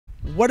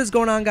What is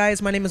going on,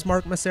 guys? My name is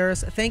Mark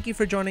Maceris. Thank you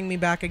for joining me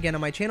back again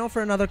on my channel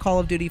for another Call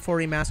of Duty 4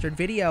 Remastered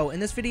video.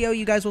 In this video,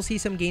 you guys will see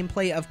some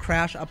gameplay of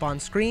Crash up on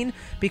screen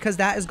because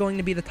that is going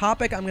to be the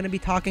topic I'm going to be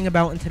talking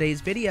about in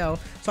today's video.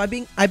 So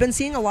I've been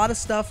seeing a lot of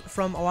stuff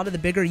from a lot of the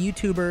bigger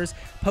YouTubers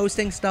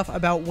posting stuff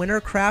about Winter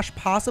Crash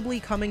possibly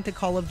coming to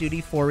Call of Duty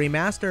 4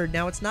 Remastered.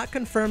 Now, it's not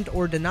confirmed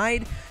or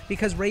denied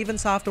because Raven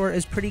Software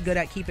is pretty good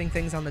at keeping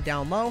things on the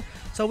down low,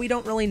 so we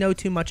don't really know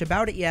too much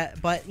about it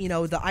yet, but you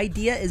know, the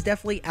idea is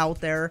definitely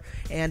out there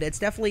and it's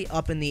definitely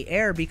up in the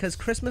air because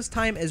Christmas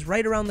time is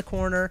right around the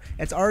corner.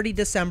 It's already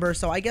December,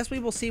 so I guess we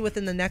will see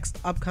within the next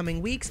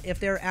upcoming weeks if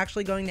they're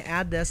actually going to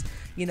add this,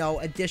 you know,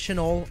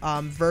 additional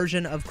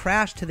version of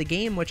Crash to the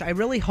game, which I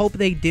really hope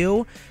they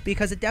do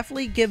because it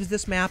definitely gives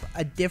this map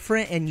a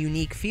different and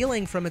unique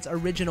feeling from its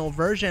original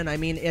version. I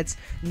mean, it's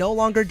no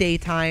longer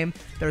daytime,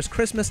 there's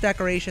Christmas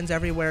decorations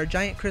everywhere,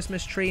 giant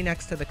Christmas tree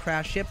next to the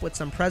Crash ship with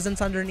some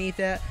presents underneath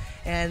it,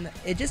 and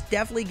it just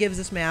definitely gives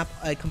this map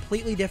a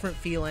completely different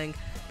feeling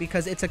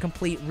because it's a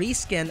complete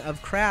reskin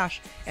of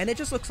Crash, and it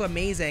just looks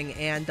amazing.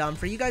 And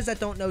for you guys that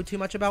don't know too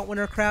much about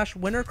Winter Crash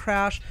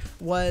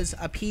was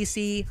a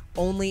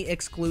PC-only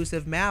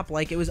exclusive map.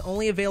 Like, it was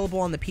only available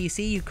on the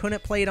PC. You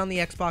couldn't play it on the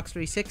Xbox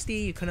 360,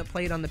 you couldn't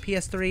play it on the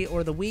PS3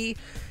 or the Wii.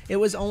 It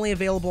was only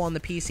available on the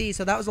PC,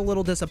 so that was a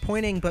little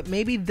disappointing, but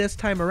maybe this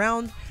time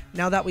around,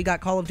 now that we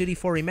got Call of Duty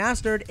 4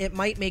 Remastered, it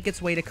might make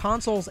its way to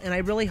consoles, and I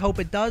really hope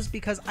it does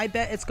because I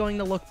bet it's going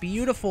to look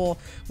beautiful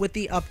with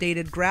the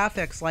updated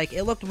graphics. Like,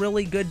 it looked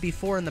really good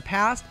before in the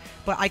past,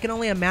 but I can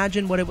only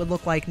imagine what it would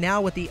look like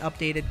now with the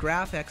updated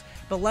graphics.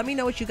 But let me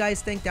know what you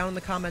guys think down in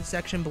the comments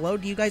section below.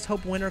 Do you guys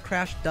hope Winter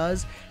Crash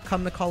does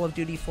come to Call of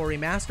Duty 4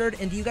 Remastered?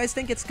 And do you guys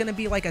think it's going to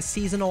be like a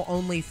seasonal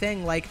only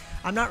thing? Like,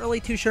 I'm not really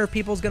too sure if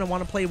people's going to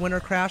want to play Winter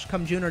Crash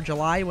come June or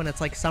July when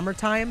it's like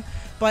summertime.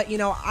 But, you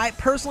know,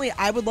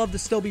 I would love to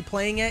still be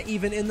playing it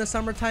even in the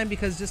summertime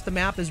because just the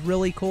map is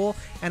really cool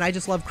and I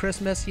just love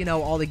Christmas, you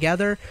know, all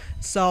together.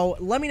 So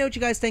let me know what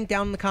you guys think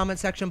down in the comment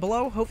section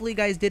below. Hopefully you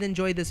guys did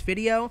enjoy this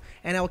video,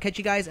 and I will catch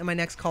you guys in my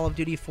next Call of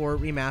Duty 4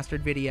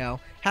 Remastered video.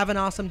 Have an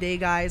awesome day,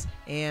 guys,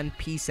 and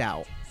peace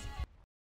out.